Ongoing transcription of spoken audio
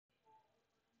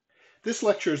This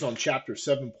lecture is on chapter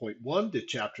 7.1 to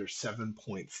chapter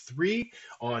 7.3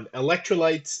 on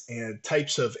electrolytes and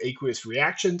types of aqueous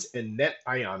reactions and net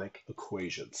ionic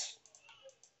equations.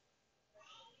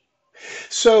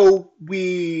 So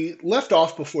we left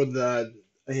off in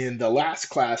the last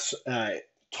class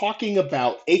talking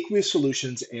about aqueous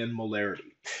solutions and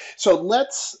molarity. So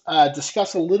let's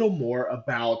discuss a little more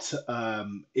about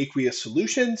aqueous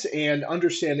solutions and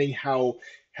understanding how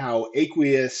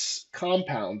aqueous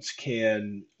compounds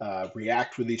can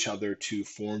react with each other to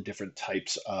form different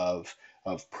types of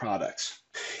products.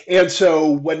 And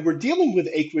so when we're dealing with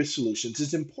aqueous solutions,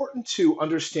 it's important to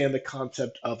understand the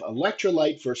concept of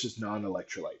electrolyte versus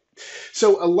non-electrolyte.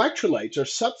 So electrolytes are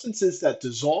substances that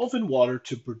dissolve in water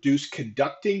to produce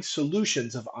conducting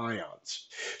solutions of ions.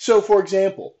 So for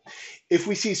example, if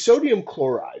we see sodium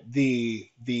chloride, the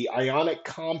ionic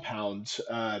compound,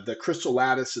 the crystal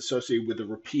lattice associated with the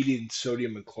repeating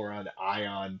sodium and chloride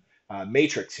ion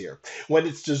matrix here, when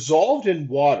it's dissolved in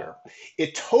water,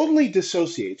 it totally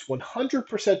dissociates,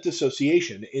 100%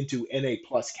 dissociation into Na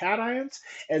plus cations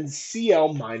and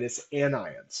Cl minus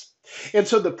anions. And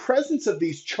so the presence of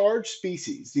these charged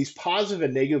species, these positive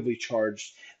and negatively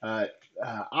charged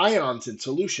ions in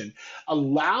solution,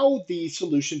 allow the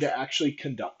solution to actually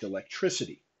conduct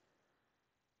electricity.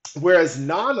 Whereas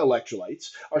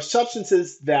non-electrolytes are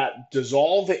substances that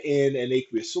dissolve in an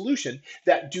aqueous solution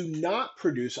that do not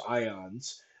produce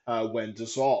ions when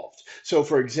dissolved. So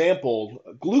for example,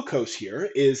 glucose here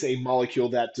is a molecule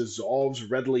that dissolves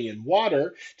readily in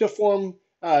water to form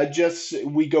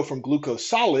we go from glucose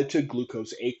solid to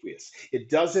glucose aqueous. It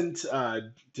doesn't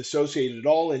dissociate at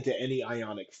all into any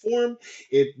ionic form.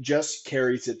 It just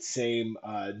carries its same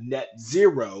net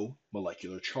zero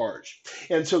molecular charge.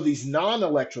 And so these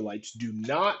non-electrolytes do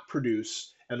not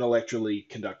produce an electrically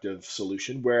conductive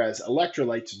solution, whereas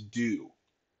electrolytes do.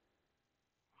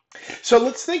 So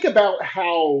let's think about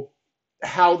how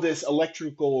this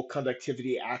electrical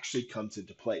conductivity actually comes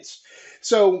into place.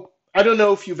 So I don't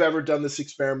know if you've ever done this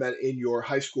experiment in your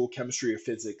high school chemistry or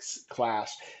physics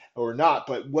class or not,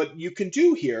 but what you can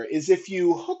do here is if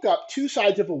you hook up two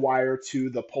sides of a wire to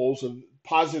the poles of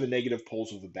positive and negative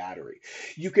poles of the battery,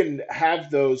 you can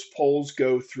have those poles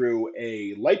go through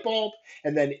a light bulb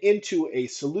and then into a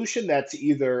solution that's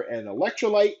either an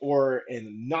electrolyte or a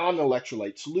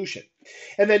non-electrolyte solution.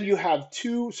 And then you have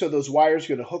so those wires are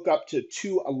going to hook up to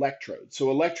two electrodes.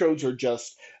 So electrodes are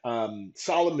just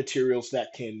solid materials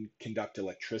that can conduct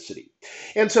electricity.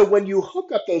 And so when you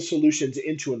hook up those solutions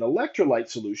into an electrolyte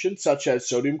solution, such as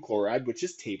sodium chloride, which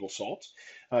is table salt,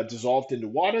 dissolved into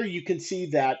water, you can see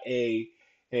that a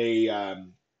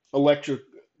electric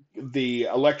the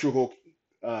electrical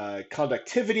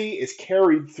conductivity is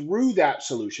carried through that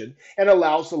solution and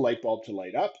allows the light bulb to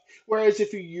light up. Whereas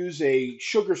if you use a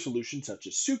sugar solution such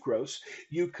as sucrose,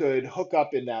 you could hook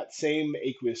up in that same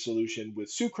aqueous solution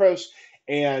with sucrose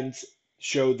and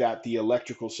show that the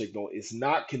electrical signal is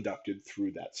not conducted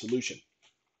through that solution.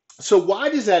 So why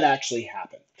does that actually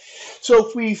happen? So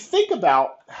if we think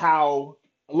about how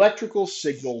electrical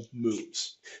signal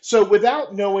moves. So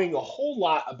without knowing a whole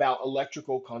lot about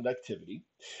electrical conductivity,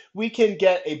 we can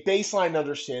get a baseline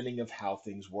understanding of how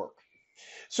things work.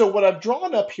 So what I've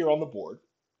drawn up here on the board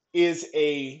is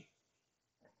a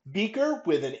beaker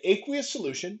with an aqueous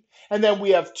solution, and then we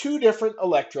have two different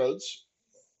electrodes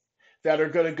that are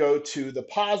going to go to the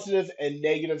positive and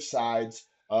negative sides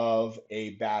of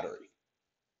a battery.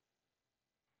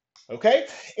 Okay,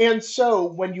 and so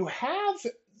when you have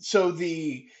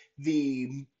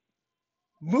the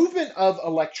movement of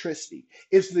electricity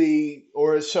is the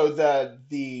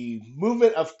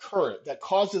movement of current that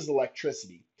causes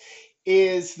electricity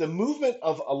is the movement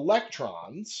of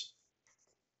electrons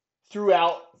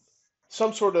throughout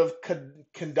some sort of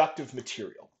conductive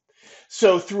material.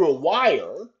 So through a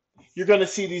wire, you're going to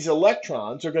see these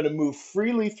electrons are going to move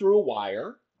freely through a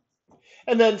wire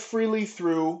and then freely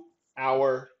through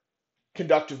our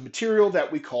conductive material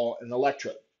that we call an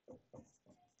electrode.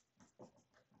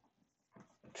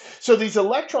 So these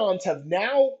electrons have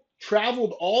now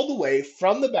traveled all the way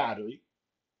from the battery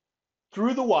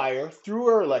through the wire, through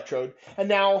our electrode, and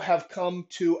now have come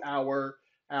to our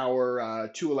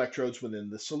two electrodes within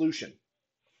the solution.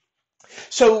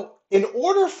 So in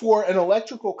order for an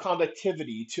electrical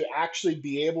conductivity to actually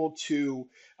be able to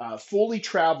fully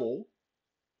travel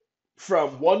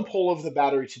from one pole of the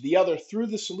battery to the other through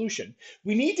the solution,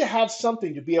 we need to have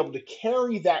something to be able to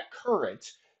carry that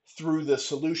current through the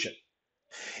solution.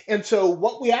 And so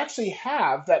what we actually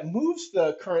have that moves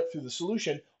the current through the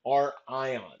solution are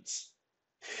ions.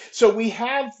 So we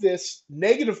have this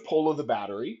negative pole of the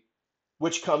battery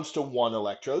which comes to one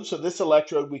electrode. So this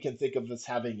electrode we can think of as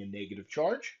having a negative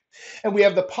charge. And we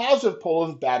have the positive pole of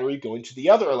the battery going to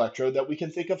the other electrode that we can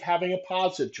think of having a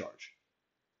positive charge.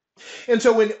 And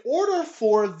so in order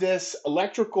for this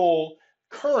electrical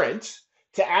current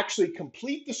to actually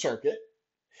complete the circuit,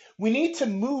 we need to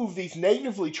move these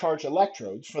negatively charged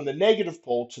electrodes from the negative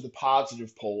pole to the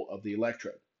positive pole of the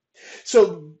electrode.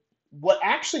 So what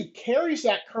actually carries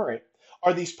that current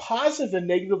are these positive and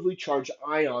negatively charged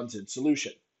ions in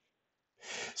solution.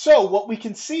 So what we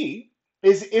can see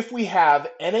is if we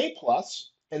have Na plus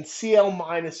and Cl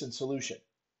minus in solution,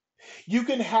 you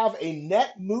can have a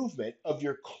net movement of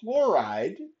your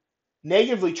chloride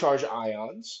negatively charged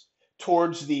ions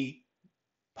towards the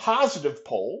positive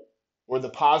pole or the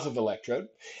positive electrode,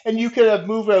 and you can have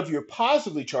movement of your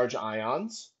positively charged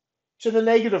ions to the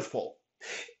negative pole.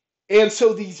 And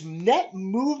so these net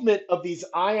movement of these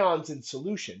ions in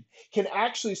solution can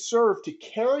actually serve to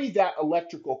carry that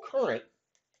electrical current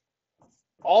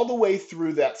all the way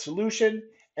through that solution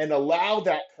and allow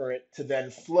that current to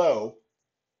then flow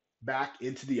back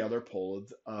into the other pole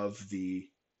of the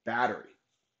battery.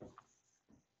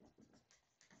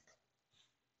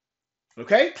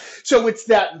 Okay, so it's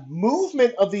that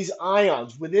movement of these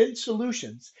ions within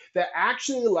solutions that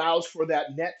actually allows for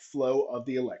that net flow of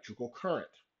the electrical current.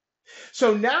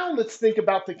 So now let's think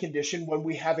about the condition when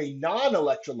we have a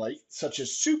non-electrolyte, such as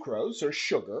sucrose or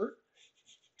sugar,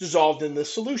 dissolved in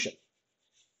this solution.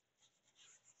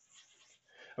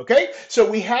 Okay, so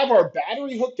we have our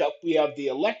battery hooked up. We have the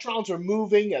electrons are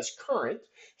moving as current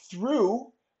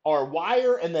through our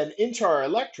wire and then into our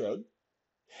electrode.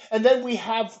 And then we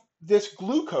have this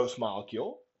glucose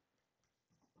molecule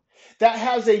that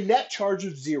has a net charge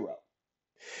of 0.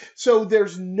 So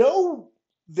there's no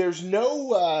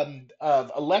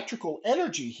electrical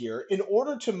energy here in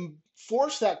order to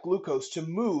force that glucose to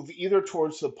move either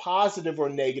towards the positive or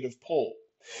negative pole.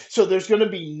 So there's going to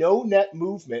be no net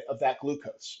movement of that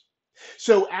glucose.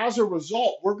 So as a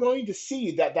result, we're going to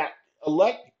see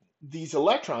these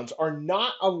electrons are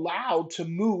not allowed to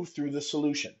move through the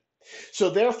solution. So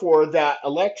therefore, that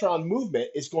electron movement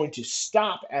is going to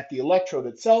stop at the electrode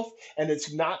itself, and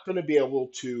it's not going to be able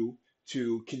to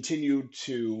continue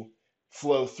to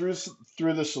flow through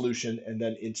the solution and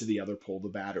then into the other pole of the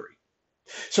battery.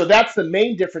 So that's the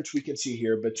main difference we can see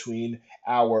here between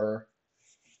our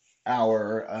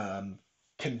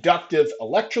conductive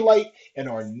electrolyte and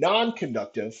our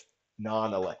non-conductive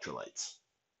non-electrolytes.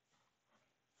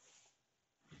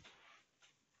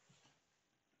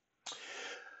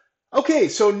 Okay,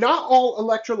 so not all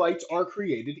electrolytes are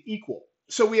created equal.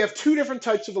 So we have two different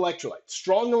types of electrolytes,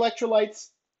 strong electrolytes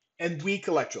and weak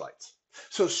electrolytes.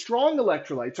 So strong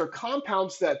electrolytes are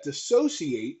compounds that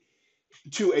dissociate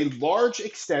to a large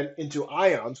extent into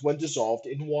ions when dissolved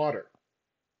in water.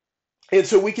 And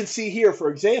so we can see here, for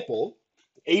example,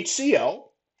 HCl,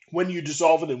 when you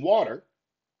dissolve it in water,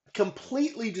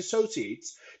 completely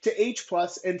dissociates to H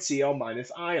plus and Cl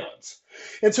minus ions.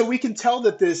 And so we can tell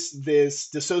that this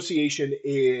dissociation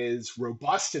is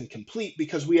robust and complete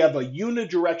because we have a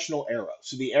unidirectional arrow.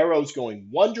 So the arrow is going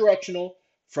one directional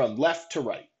from left to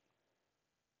right.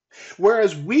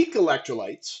 Whereas weak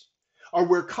electrolytes are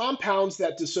where compounds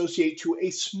that dissociate to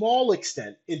a small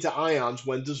extent into ions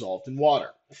when dissolved in water.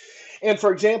 And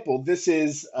for example, this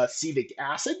is acetic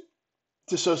acid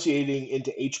dissociating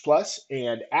into H plus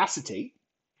and acetate.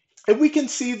 And we can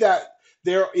see that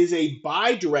there is a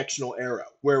bidirectional arrow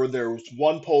where there's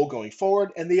one pole going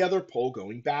forward and the other pole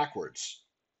going backwards.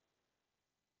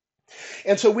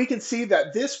 And so we can see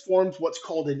that this forms what's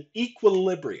called an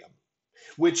equilibrium,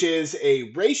 which is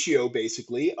a ratio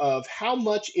basically of how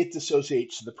much it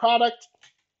dissociates to the product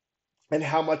and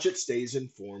how much it stays in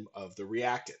form of the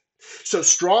reactant. So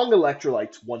strong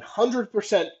electrolytes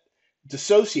 100%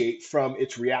 dissociate from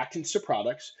its reactants to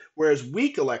products, whereas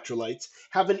weak electrolytes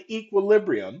have an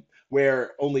equilibrium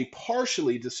where only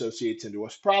partially dissociates into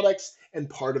its products and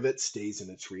part of it stays in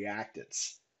its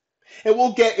reactants. And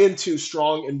we'll get into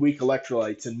strong and weak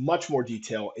electrolytes in much more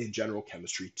detail in general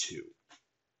chemistry too.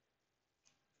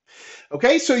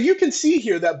 Okay, so you can see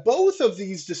here that both of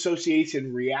these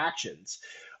dissociation reactions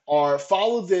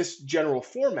follow this general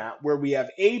format where we have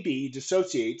AB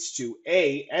dissociates to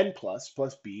A N plus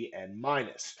B N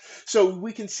minus. So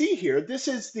we can see here, this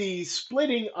is the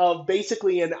splitting of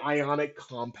basically an ionic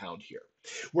compound here,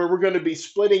 where we're going to be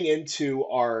splitting into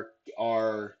our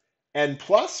N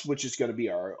plus, which is going to be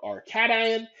our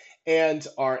cation, and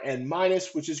our N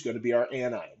minus, which is going to be our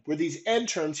anion, where these N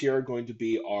terms here are going to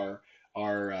be our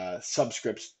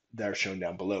subscripts that are shown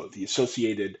down below, the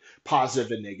associated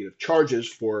positive and negative charges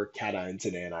for cations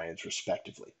and anions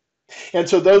respectively. And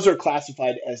so those are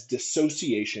classified as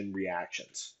dissociation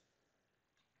reactions.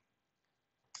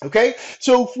 Okay,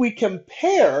 so if we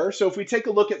compare, so if we take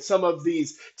a look at some of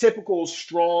these typical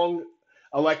strong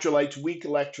electrolytes, weak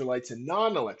electrolytes, and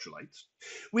non-electrolytes,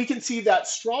 we can see that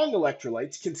strong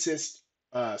electrolytes consist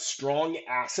strong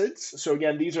acids. So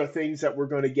again, these are things that we're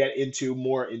going to get into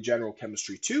more in general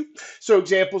chemistry too. So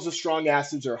examples of strong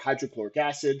acids are hydrochloric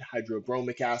acid,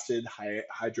 hydrobromic acid,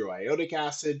 hydroiodic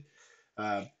acid,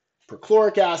 uh,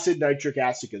 perchloric acid, nitric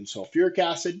acid, and sulfuric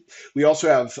acid. We also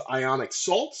have ionic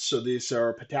salts, so these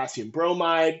are potassium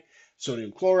bromide,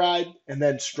 sodium chloride, and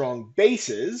then strong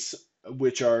bases,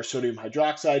 which are sodium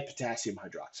hydroxide, potassium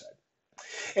hydroxide.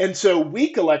 And so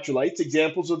weak electrolytes,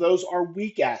 examples of those are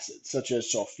weak acids, such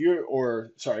as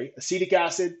acetic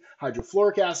acid,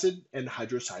 hydrofluoric acid, and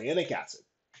hydrocyanic acid.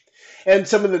 And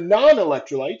some of the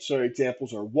non-electrolytes, so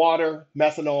examples are water,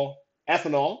 methanol,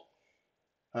 ethanol,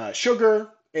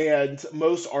 sugar, and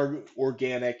most are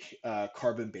organic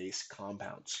carbon-based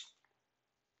compounds.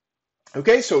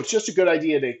 Okay, so it's just a good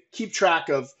idea to keep track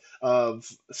of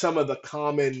some of the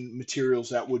common materials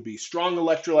that would be strong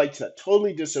electrolytes that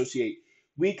totally dissociate,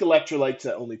 weak electrolytes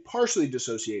that only partially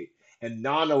dissociate, and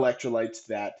non-electrolytes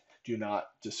that do not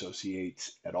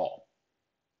dissociate at all.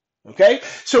 Okay,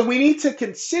 so we need to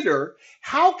consider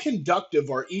how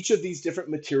conductive are each of these different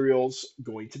materials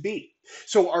going to be.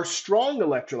 So our strong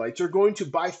electrolytes are going to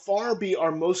by far be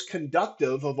our most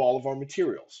conductive of all of our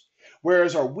materials,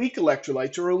 whereas our weak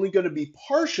electrolytes are only going to be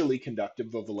partially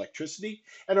conductive of electricity,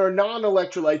 and our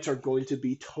non-electrolytes are going to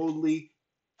be totally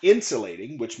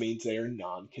insulating, which means they are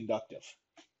non-conductive.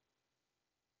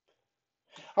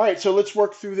 All right, so let's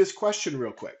work through this question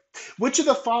real quick. Which of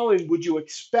the following would you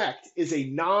expect is a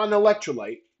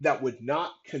non-electrolyte that would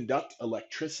not conduct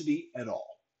electricity at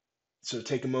all? So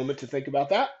take a moment to think about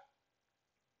that.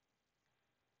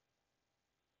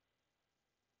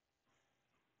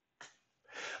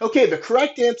 Okay, the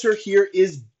correct answer here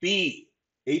is B,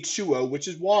 H2O, which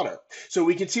is water. So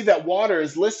we can see that water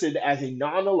is listed as a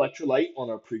non-electrolyte on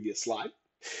our previous slide.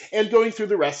 And going through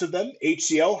the rest of them,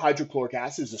 HCl, hydrochloric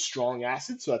acid, is a strong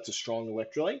acid, so that's a strong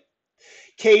electrolyte.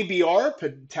 KBr,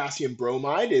 potassium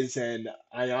bromide, is an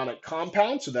ionic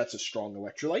compound, so that's a strong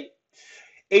electrolyte.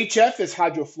 HF is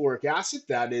hydrofluoric acid,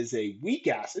 that is a weak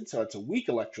acid, so it's a weak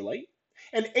electrolyte.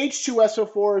 And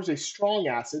H2SO4 is a strong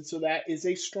acid, so that is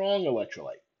a strong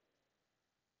electrolyte.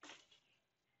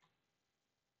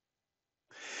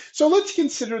 So let's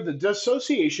consider the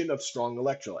dissociation of strong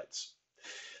electrolytes.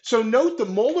 So note the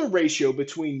molar ratio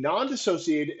between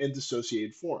non-dissociated and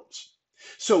dissociated forms.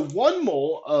 So 1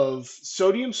 mole of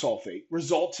sodium sulfate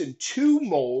results in 2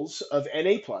 moles of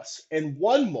Na plus and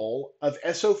 1 mole of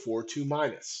SO4 2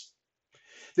 minus.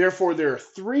 Therefore, there are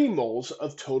 3 moles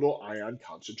of total ion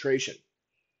concentration.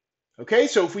 Okay,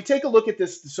 so if we take a look at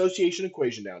this dissociation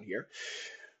equation down here,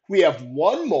 we have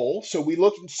 1 mole, so we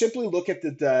simply look at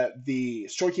the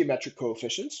stoichiometric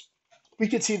coefficients. We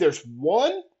can see there's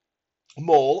 1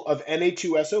 mole of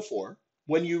Na2SO4.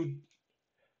 When you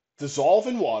dissolve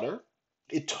in water,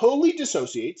 it totally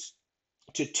dissociates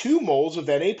to 2 moles of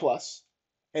Na plus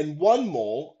and 1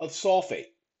 mole of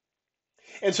sulfate.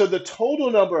 And so the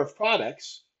total number of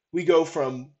products, we go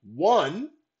from 1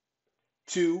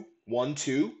 to 1,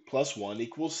 2 plus 1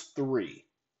 equals 3.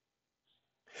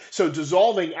 So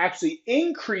dissolving actually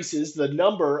increases the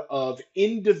number of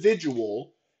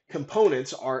individual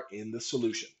components are in the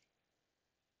solution.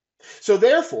 So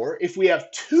therefore, if we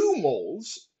have 2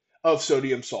 moles of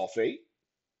sodium sulfate,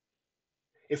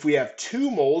 if we have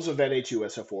 2 moles of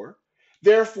Na2SO4,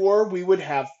 therefore we would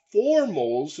have 4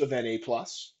 moles of Na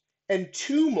plus and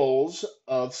 2 moles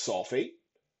of sulfate.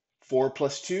 4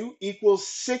 plus 2 equals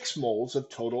 6 moles of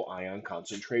total ion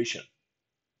concentration.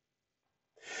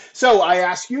 So I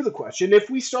ask you the question, if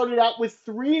we started out with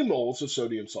 3 moles of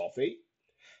sodium sulfate,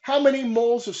 how many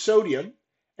moles of sodium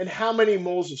and how many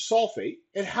moles of sulfate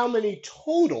and how many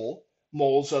total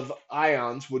moles of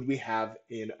ions would we have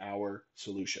in our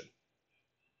solution?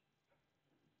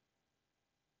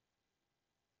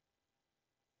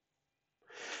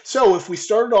 So if we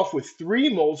started off with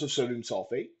 3 moles of sodium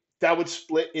sulfate, that would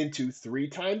split into 3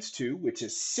 times 2, which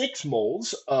is 6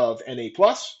 moles of Na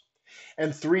plus,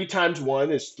 and 3 times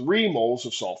 1 is 3 moles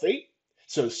of sulfate.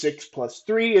 So 6 plus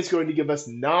 3 is going to give us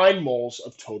 9 moles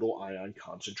of total ion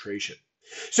concentration.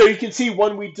 So you can see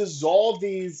when we dissolve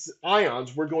these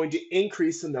ions, we're going to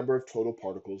increase the number of total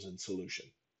particles in solution.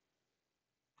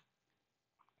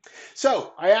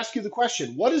 So I ask you the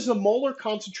question, what is the molar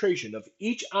concentration of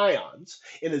each ions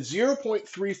in a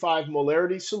 0.35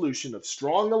 molarity solution of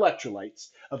strong electrolytes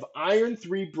of iron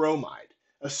 3 bromide,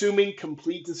 assuming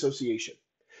complete dissociation?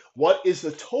 What is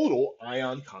the total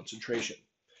ion concentration?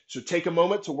 So take a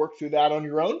moment to work through that on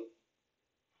your own.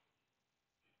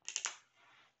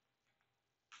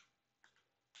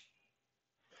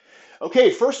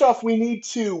 Okay, first off, we need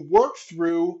to work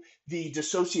through the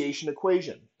dissociation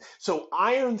equation. So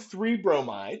iron 3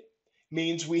 bromide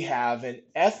means we have an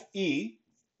FeBr3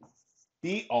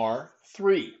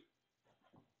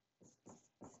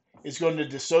 is going to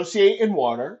dissociate in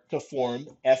water to form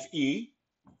Fe3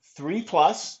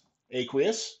 plus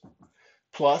aqueous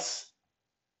plus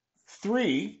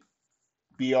 3Br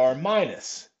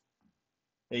minus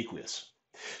aqueous.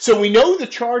 So we know the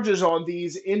charges on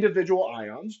these individual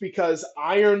ions because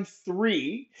iron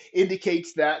 3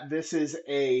 indicates that this is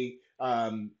a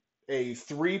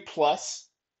 3 plus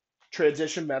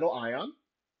transition metal ion.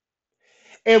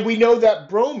 And we know that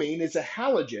bromine is a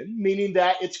halogen, meaning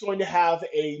that it's going to have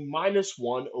a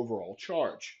 -1 overall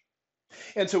charge.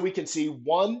 And so we can see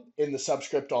 1 in the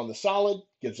subscript on the solid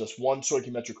gives us 1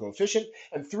 stoichiometric coefficient,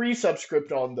 and 3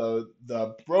 subscript on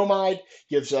the bromide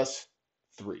gives us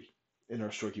 3 in our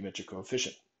stoichiometric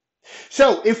coefficient.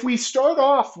 So if we start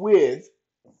off with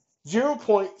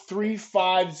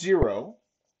 0.350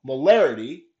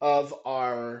 molarity of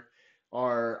our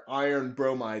iron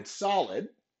bromide solid,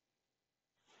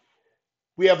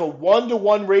 we have a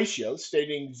 1-to-1 ratio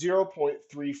stating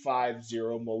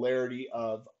 0.350 molarity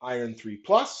of iron 3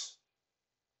 plus.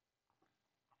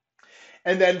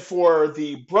 And then for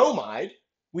the bromide,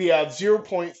 we have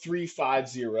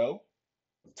 0.350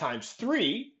 times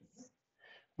 3,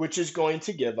 which is going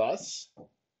to give us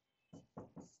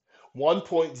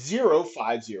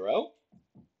 1.050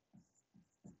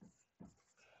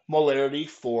 molarity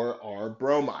for our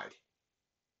bromide.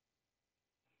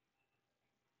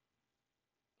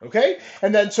 Okay,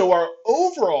 and then so our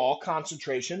overall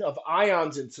concentration of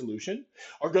ions in solution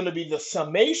are going to be the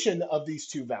summation of these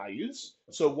two values.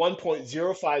 So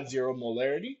 1.050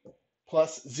 molarity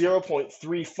plus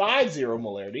 0.350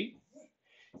 molarity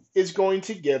is going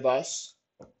to give us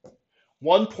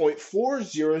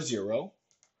 1.400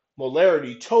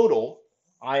 molarity total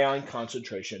ion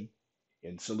concentration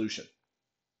in solution.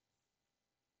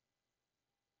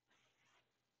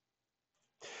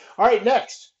 All right,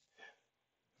 next.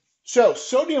 So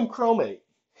sodium chromate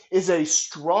is a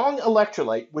strong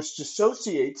electrolyte which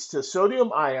dissociates to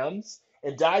sodium ions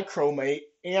and dichromate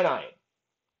anion.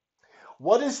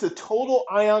 What is the total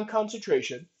ion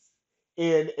concentration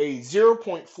in a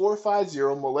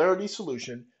 0.450 molarity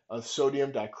solution of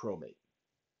sodium dichromate?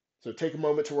 So take a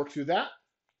moment to work through that.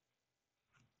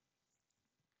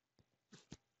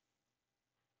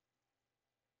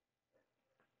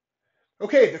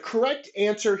 Okay, the correct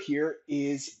answer here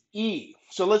is E.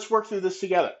 So let's work through this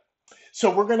together.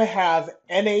 So we're going to have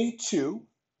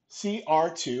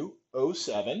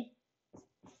Na2Cr2O7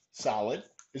 solid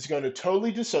is going to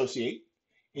totally dissociate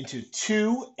into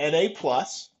 2 Na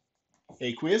plus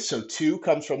aqueous, so 2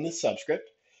 comes from the subscript,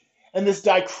 and this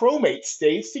dichromate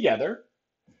stays together,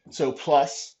 so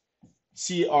plus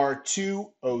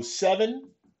Cr2O7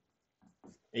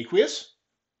 aqueous.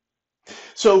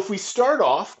 So if we start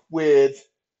off with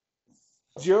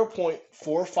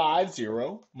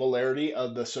 0.450 molarity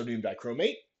of the sodium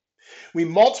dichromate, we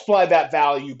multiply that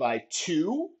value by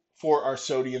 2 for our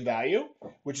sodium value,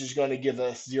 which is going to give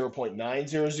us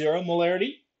 0.900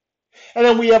 molarity. And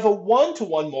then we have a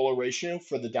 1-to-1 molar ratio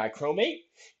for the dichromate,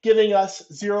 giving us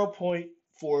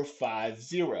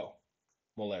 0.450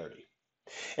 molarity.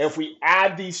 And if we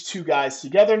add these two guys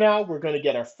together now, we're going to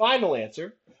get our final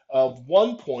answer of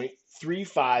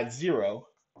 1.350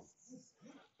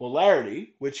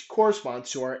 molarity, which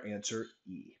corresponds to our answer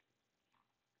E.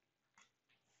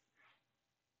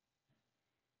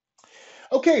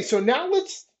 Okay, so now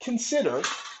let's consider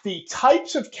the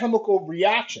types of chemical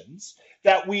reactions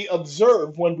that we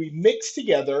observe when we mix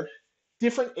together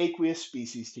different aqueous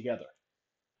species together.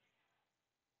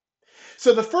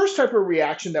 So the first type of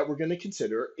reaction that we're going to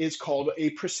consider is called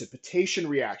a precipitation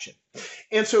reaction.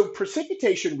 And so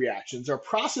precipitation reactions are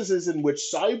processes in which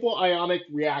soluble ionic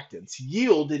reactants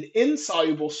yield an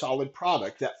insoluble solid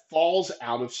product that falls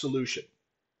out of solution.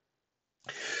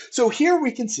 So here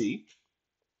we can see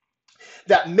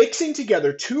that mixing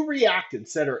together two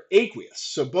reactants that are aqueous,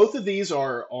 so both of these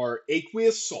are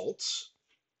aqueous salts,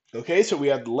 okay, so we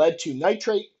have lead 2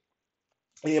 nitrate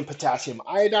and potassium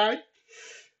iodide,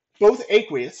 both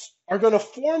aqueous, are going to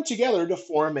form together to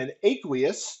form an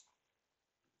aqueous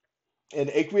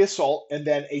salt and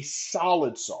then a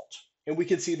solid salt. And we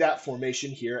can see that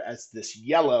formation here as this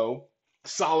yellow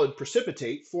solid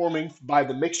precipitate forming by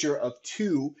the mixture of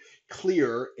two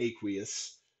clear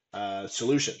aqueous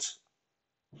solutions.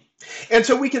 And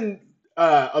so we can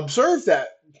observe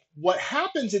that what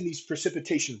happens in these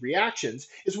precipitation reactions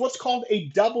is what's called a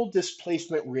double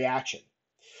displacement reaction.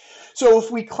 So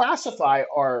if we classify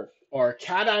our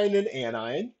cation and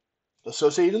anion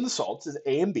associated in the salts as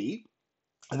A and B,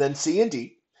 and then C and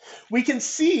D, we can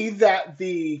see that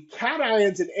the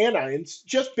cations and anions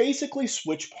just basically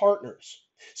switch partners.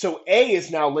 So A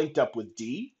is now linked up with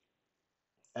D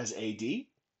as AD,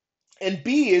 and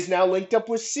B is now linked up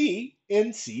with C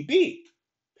in CB.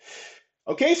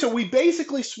 Okay, so we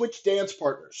basically switch dance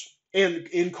partners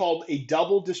in called a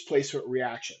double displacement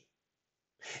reaction.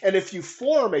 And if you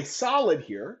form a solid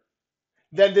here,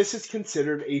 then this is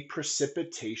considered a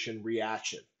precipitation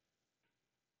reaction.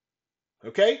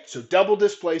 Okay, so double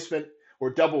displacement or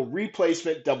double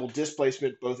replacement, double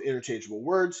displacement, both interchangeable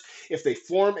words. If they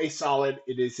form a solid,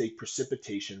 it is a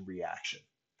precipitation reaction.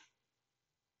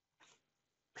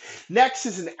 Next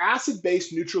is an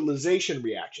acid-base neutralization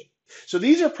reaction. So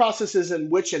these are processes in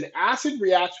which an acid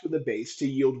reacts with a base to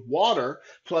yield water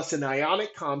plus an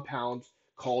ionic compound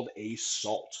called a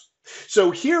salt.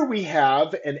 So here we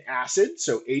have an acid,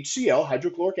 so HCl,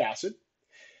 hydrochloric acid,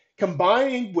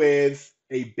 combining with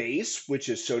a base, which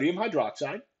is sodium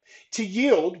hydroxide, to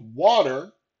yield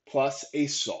water plus a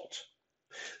salt.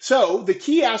 So the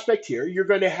key aspect here, you're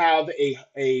going to have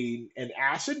an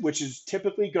acid, which is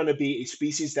typically going to be a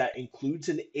species that includes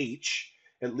an H,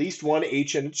 at least one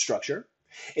H in its structure,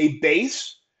 a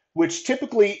base, which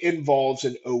typically involves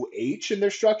an OH in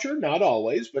their structure, not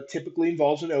always, but typically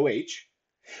involves an OH.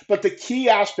 But the key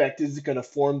aspect is going to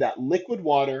form that liquid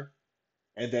water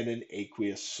and then an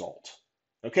aqueous salt.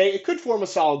 Okay, it could form a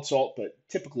solid salt, but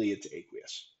typically it's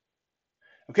aqueous.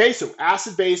 Okay, so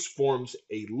acid base forms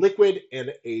a liquid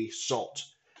and a salt.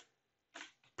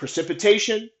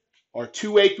 Precipitation are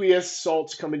two aqueous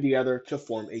salts coming together to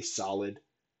form a solid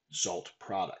salt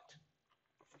product.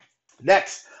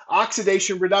 Next,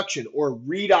 oxidation reduction or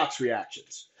redox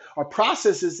reactions are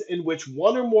processes in which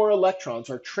one or more electrons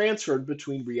are transferred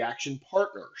between reaction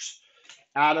partners,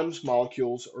 atoms,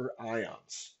 molecules, or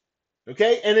ions.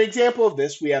 Okay, an example of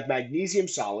this, we have magnesium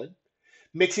solid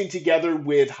mixing together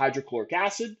with hydrochloric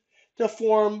acid to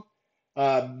form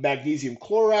magnesium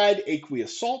chloride,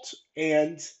 aqueous salt,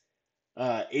 and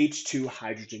H2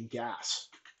 hydrogen gas.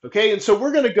 Okay, and so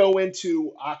we're going to go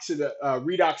into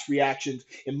redox reactions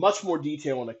in much more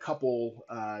detail in a couple,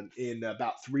 in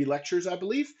about 3 lectures, I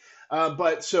believe.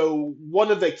 But so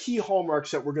one of the key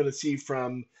hallmarks that we're going to see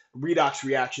from redox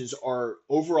reactions are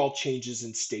overall changes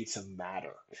in states of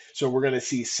matter. So we're going to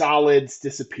see solids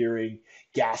disappearing,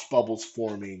 gas bubbles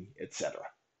forming, etc.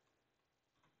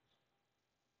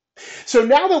 So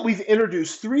now that we've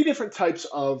introduced 3 different types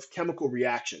of chemical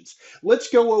reactions, let's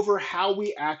go over how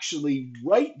we actually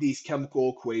write these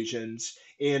chemical equations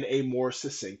in a more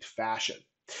succinct fashion.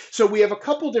 So we have a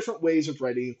couple different ways of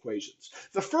writing equations.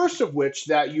 The first of which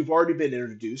that you've already been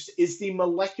introduced is the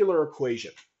molecular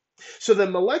equation. So the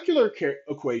molecular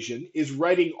equation is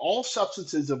writing all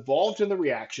substances involved in the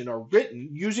reaction are written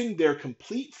using their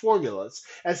complete formulas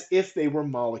as if they were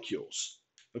molecules.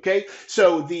 Okay,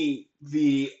 so the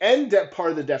end part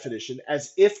of the definition,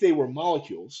 as if they were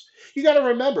molecules, you got to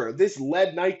remember this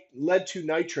lead 2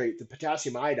 nitrate, the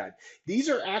potassium iodide, these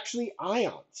are actually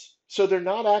ions. So they're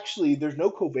not actually, there's no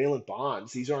covalent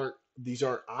bonds. These aren't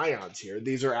ions here.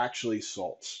 These are actually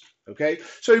salts. Okay,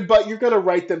 so but you're going to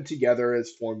write them together as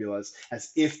formulas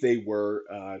as if they were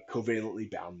covalently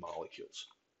bound molecules.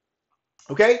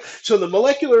 Okay, so the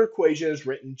molecular equation is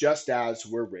written just as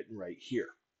we're written right here.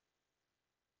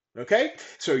 Okay,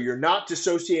 so you're not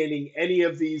dissociating any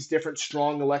of these different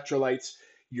strong electrolytes.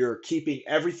 You're keeping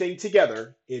everything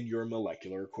together in your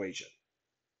molecular equation.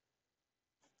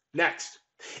 Next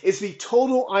is the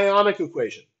total ionic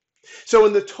equation. So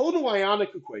in the total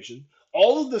ionic equation,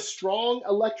 all of the strong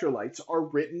electrolytes are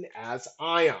written as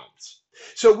ions.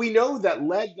 So we know that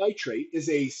lead nitrate is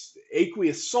an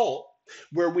aqueous salt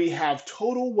where we have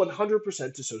total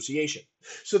 100% dissociation.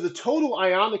 So the total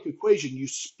ionic equation, you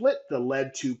split the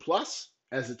lead 2 plus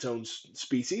as its own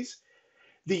species,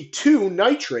 the 2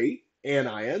 nitrate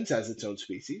anions as its own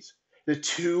species, the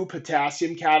 2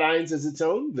 potassium cations as its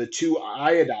own, the 2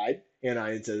 iodide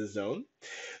anions as its own,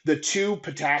 the 2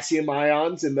 potassium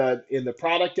ions in the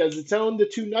product as its own, the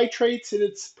 2 nitrates in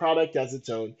its product as its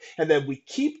own, and then we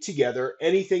keep together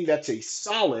anything that's a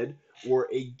solid or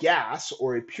a gas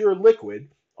or a pure liquid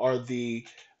are the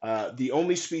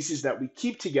only species that we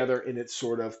keep together in its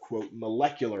sort of, quote,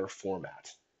 molecular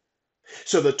format.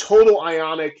 So the total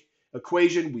ionic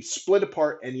equation, we split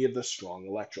apart any of the strong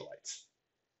electrolytes.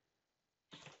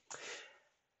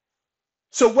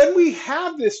 So when we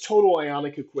have this total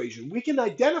ionic equation, we can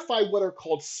identify what are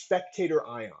called spectator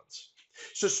ions.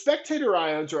 So spectator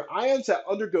ions are ions that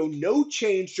undergo no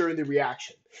change during the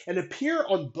reaction and appear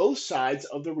on both sides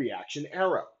of the reaction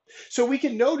arrow. So we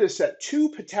can notice that two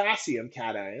potassium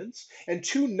cations and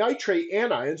two nitrate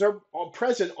anions are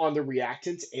present on the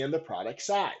reactants and the product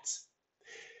sides.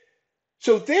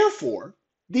 So therefore,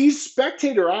 these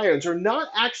spectator ions are not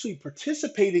actually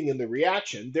participating in the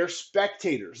reaction. They're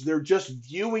spectators. They're just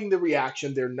viewing the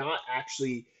reaction. They're not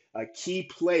actually key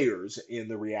players in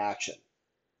the reaction.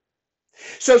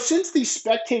 So since these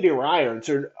spectator ions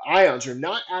are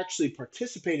not actually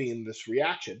participating in this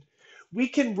reaction, we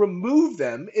can remove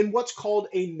them in what's called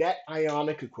a net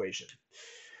ionic equation,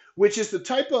 which is the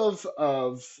type of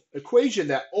equation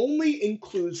that only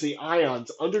includes the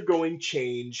ions undergoing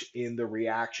change in the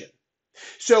reaction.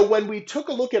 So when we took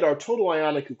a look at our total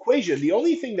ionic equation, the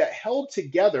only thing that held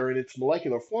together in its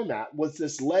molecular format was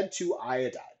this lead-2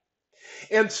 iodide.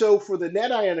 And so for the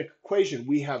net ionic equation,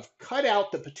 we have cut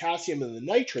out the potassium and the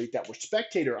nitrate that were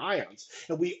spectator ions,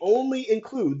 and we only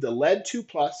include the lead-2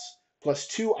 plus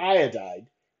 2 iodide,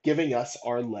 giving us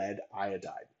our lead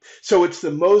iodide. So it's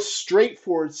the most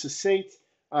straightforward, succinct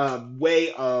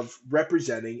way of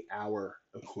representing our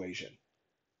equation.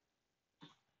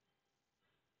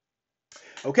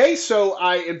 Okay, so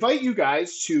I invite you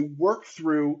guys to work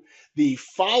through the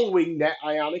following net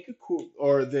ionic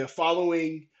or the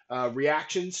following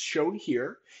reactions shown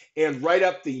here and write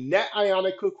up the net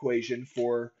ionic equation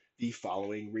for the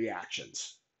following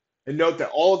reactions. And note that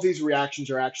all of these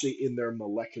reactions are actually in their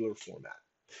molecular format.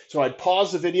 So I'd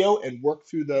pause the video and work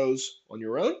through those on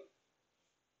your own.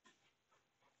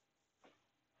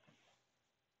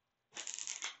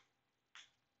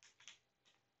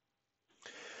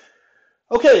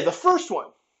 Okay, the first one,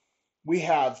 we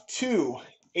have 2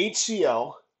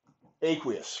 HCl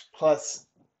aqueous plus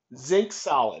zinc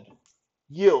solid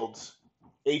yields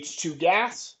H2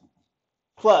 gas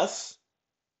plus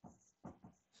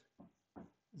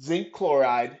zinc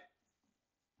chloride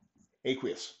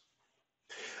aqueous.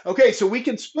 Okay, so we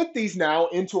can split these now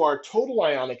into our total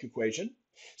ionic equation.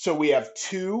 So we have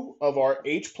 2 of our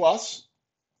H plus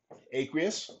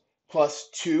aqueous plus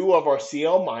 2 of our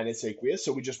Cl minus aqueous.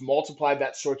 So we just multiply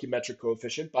that stoichiometric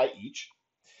coefficient by each,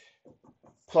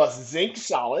 plus zinc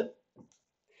solid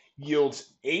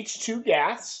yields H2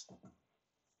 gas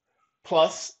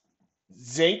plus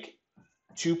zinc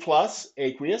 2 plus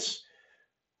aqueous.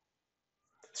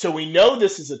 So we know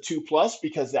this is a 2 plus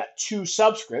because that 2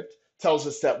 subscript tells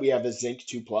us that we have a zinc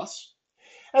 2 plus.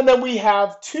 And then we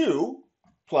have 2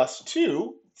 plus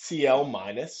 2 Cl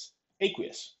minus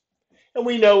aqueous. And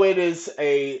we know it is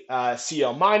a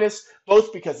Cl minus,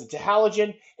 both because it's a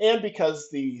halogen and because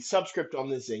the subscript on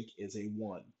the zinc is a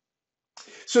 1.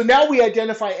 So now we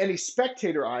identify any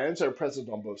spectator ions that are present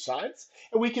on both sides,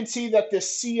 and we can see that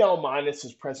this Cl minus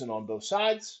is present on both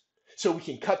sides. So we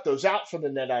can cut those out from the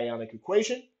net ionic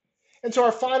equation. And so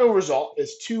our final result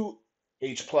is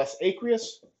 2H plus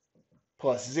aqueous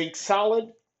plus zinc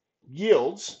solid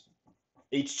yields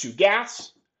H2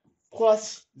 gas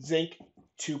plus zinc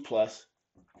 2 plus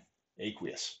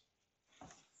aqueous.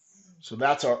 So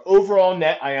that's our overall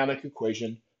net ionic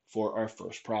equation for our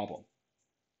first problem.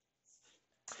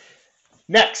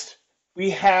 Next,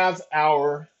 we have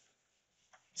our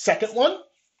second one,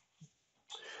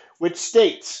 which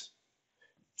states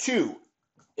 2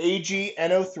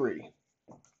 AgNO3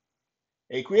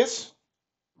 aqueous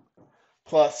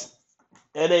plus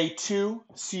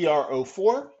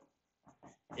Na2CrO4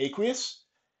 aqueous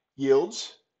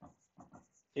yields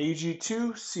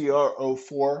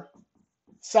Ag2CrO4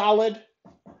 solid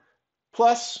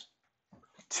plus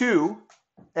 2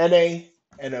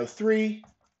 NaNO3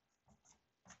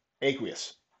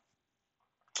 aqueous.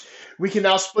 We can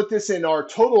now split this in our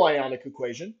total ionic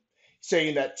equation,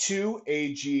 saying that 2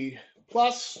 Ag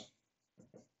plus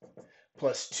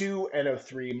 2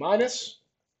 NO3 minus.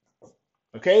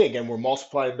 Okay, again, we're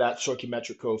multiplying that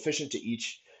stoichiometric coefficient to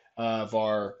each of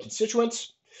our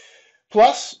constituents.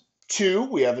 Plus 2,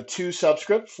 we have a 2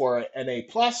 subscript for Na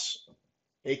plus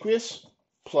aqueous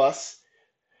plus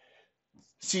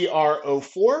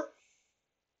CrO4.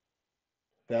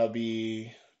 That would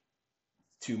be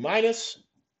 2 minus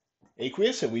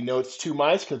aqueous, and we know it's 2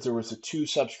 minus because there was a 2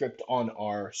 subscript on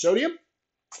our sodium,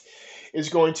 is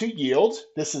going to yield,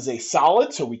 this is a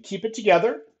solid, so we keep it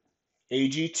together,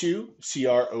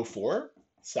 Ag2CrO4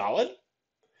 solid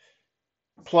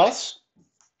plus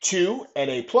 2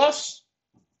 Na plus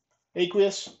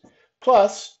aqueous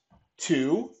plus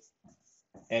 2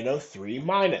 NO3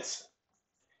 minus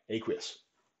aqueous.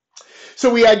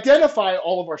 So we identify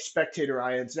all of our spectator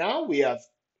ions now. We have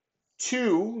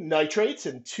 2 nitrates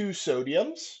and 2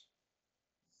 sodiums.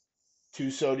 2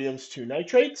 sodiums, 2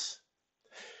 nitrates.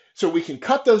 So we can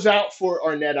cut those out for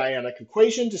our net ionic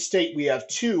equation to state we have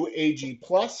 2Ag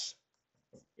plus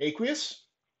aqueous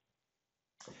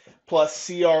plus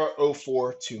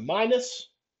CrO4 2 minus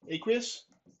aqueous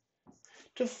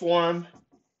to form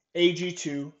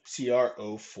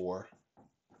Ag2CrO4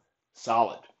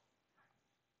 solid.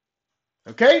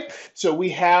 Okay, so we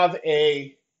have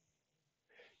a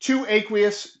 2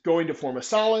 aqueous going to form a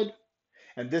solid,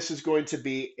 and this is going to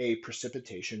be a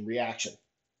precipitation reaction.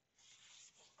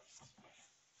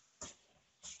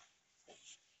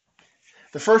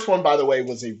 The first one, by the way,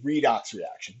 was a redox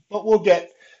reaction, but we'll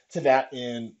get to that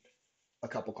in a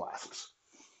couple classes.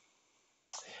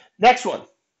 Next one,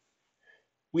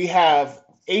 we have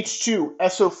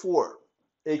H2SO4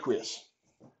 aqueous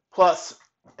plus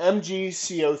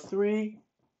MgCO3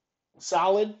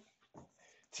 solid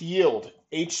to yield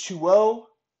H2O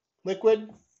liquid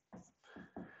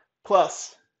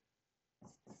plus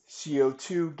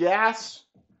CO2 gas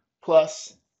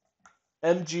plus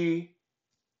MgSO4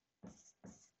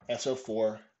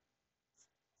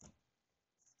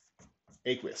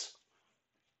 aqueous.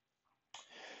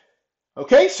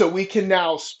 Okay, so we can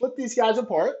now split these guys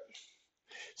apart.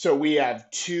 So we have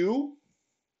 2H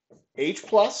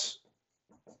plus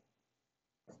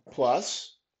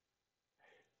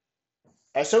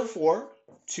SO4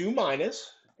 2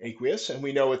 minus aqueous, and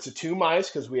we know it's a 2 minus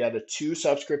because we had a 2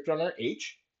 subscript on our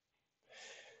H.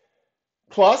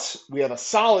 Plus, we have a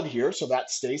solid here, so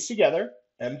that stays together.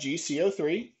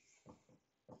 MgCO3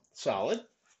 solid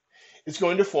is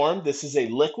going to form, this is a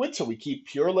liquid, so we keep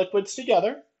pure liquids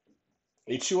together.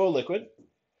 H2O liquid.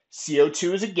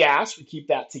 CO2 is a gas, we keep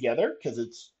that together because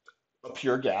it's a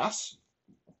pure gas.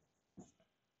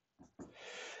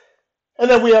 And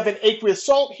then we have an aqueous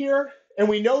salt here, and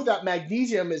we know that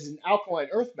magnesium is an alkaline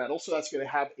earth metal, so that's going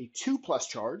to have a 2 plus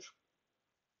charge.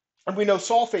 And we know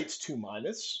sulfate's 2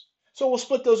 minus, so we'll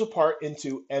split those apart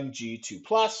into Mg2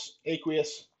 plus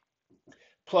aqueous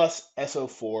plus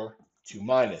SO4 2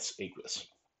 minus aqueous.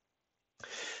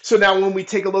 So now when we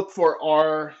take a look for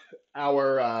our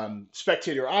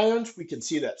spectator ions, we can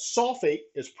see that sulfate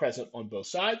is present on both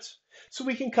sides. So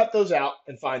we can cut those out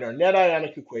and find our net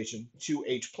ionic equation,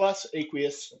 2H plus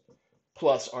aqueous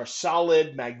plus our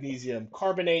solid magnesium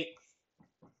carbonate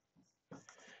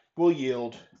will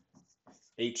yield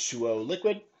H2O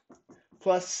liquid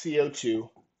plus CO2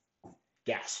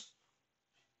 gas.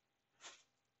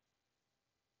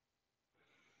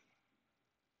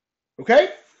 Okay?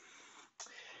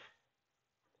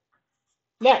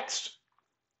 Next,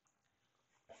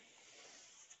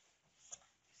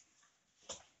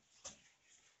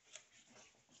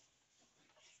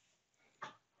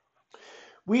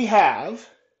 we have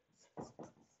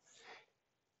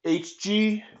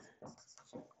HgNO3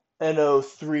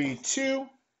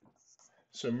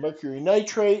 so mercury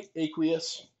nitrate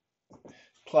aqueous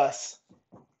plus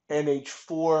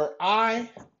NH4I.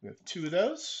 We have 2 of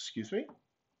those, excuse me.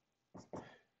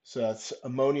 So that's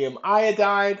ammonium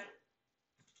iodide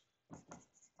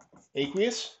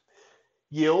aqueous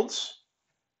yields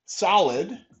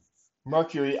solid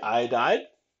mercury iodide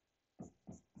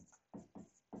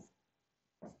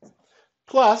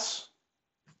plus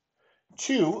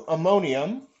 2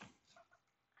 ammonium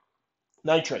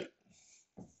nitrate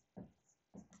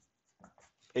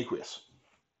aqueous.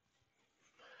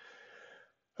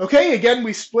 Okay, again,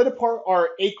 we split apart our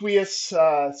aqueous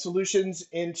solutions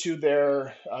into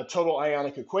their total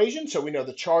ionic equation. So we know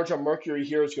the charge on mercury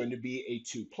here is going to be a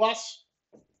 2 plus.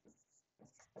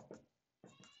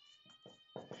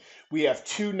 We have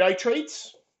 2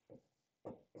 nitrates.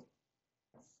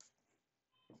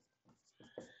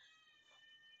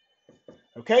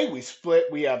 Okay, we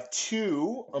have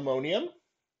 2 ammonium.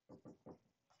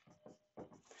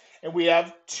 And we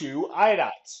have 2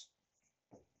 iodides.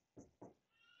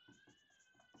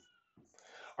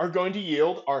 Are going to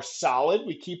yield our solid.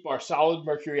 We keep our solid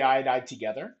mercury iodide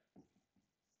together.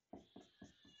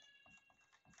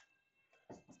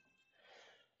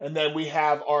 And then we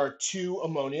have our 2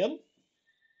 ammonium.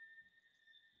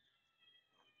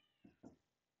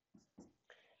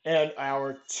 And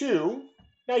our 2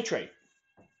 nitrate.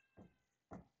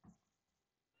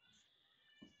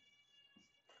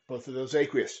 Both of those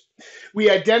aqueous.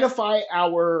 We identify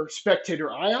our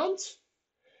spectator ions.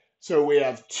 So we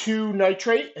have 2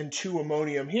 nitrate and 2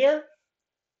 ammonium here,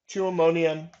 2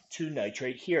 ammonium, 2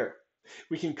 nitrate here.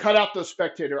 We can cut out those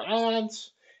spectator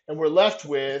ions, and we're left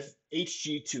with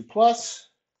Hg2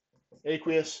 plus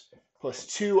aqueous plus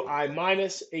 2I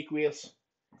minus aqueous,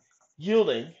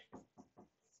 yielding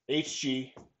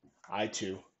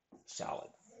HgI2 solid.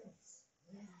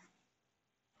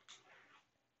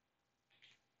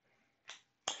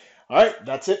 All right,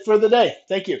 that's it for the day.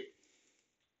 Thank you.